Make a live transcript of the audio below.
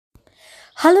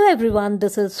Hello everyone,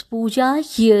 this is Pooja.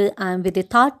 Here I am with a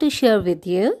thought to share with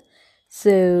you.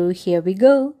 So here we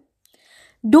go.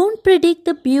 Don't predict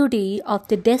the beauty of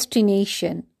the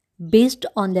destination based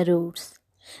on the roads.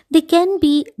 They can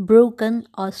be broken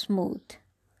or smooth.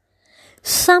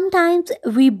 Sometimes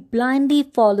we blindly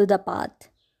follow the path.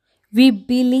 We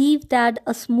believe that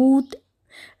a smooth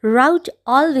route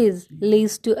always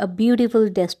leads to a beautiful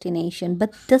destination,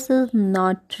 but this is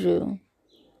not true.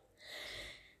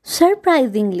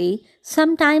 Surprisingly,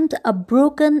 sometimes a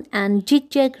broken and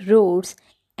zigzag roads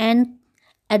end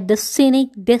at the scenic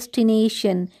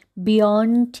destination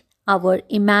beyond our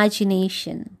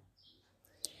imagination.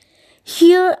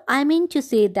 Here, I mean to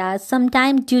say that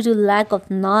sometimes due to lack of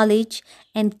knowledge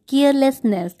and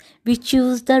carelessness, we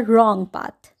choose the wrong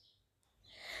path.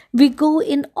 We go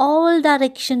in all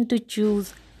directions to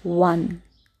choose one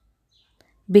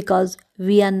because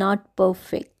we are not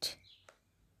perfect.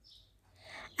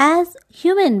 As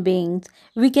human beings,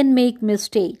 we can make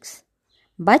mistakes.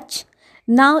 But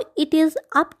now it is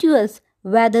up to us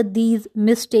whether these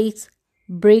mistakes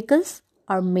break us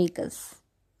or make us.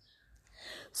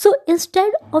 So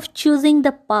instead of choosing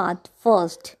the path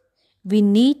first, we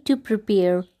need to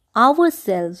prepare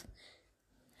ourselves.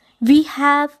 We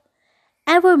have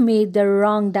ever made the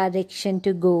wrong direction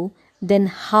to go, then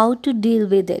how to deal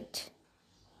with it?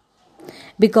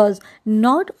 Because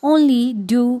not only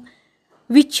do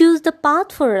we choose the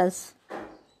path for us,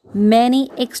 many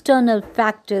external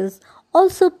factors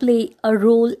also play a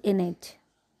role in it.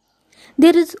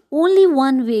 There is only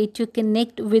one way to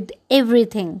connect with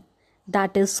everything,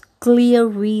 that is clear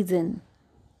reason.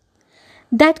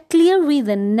 That clear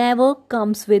reason never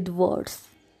comes with words.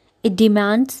 It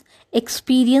demands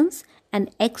experience and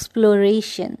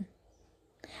exploration.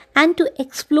 And to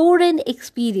explore and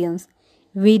experience,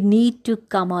 we need to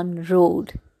come on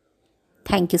road.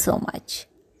 Thank you so much.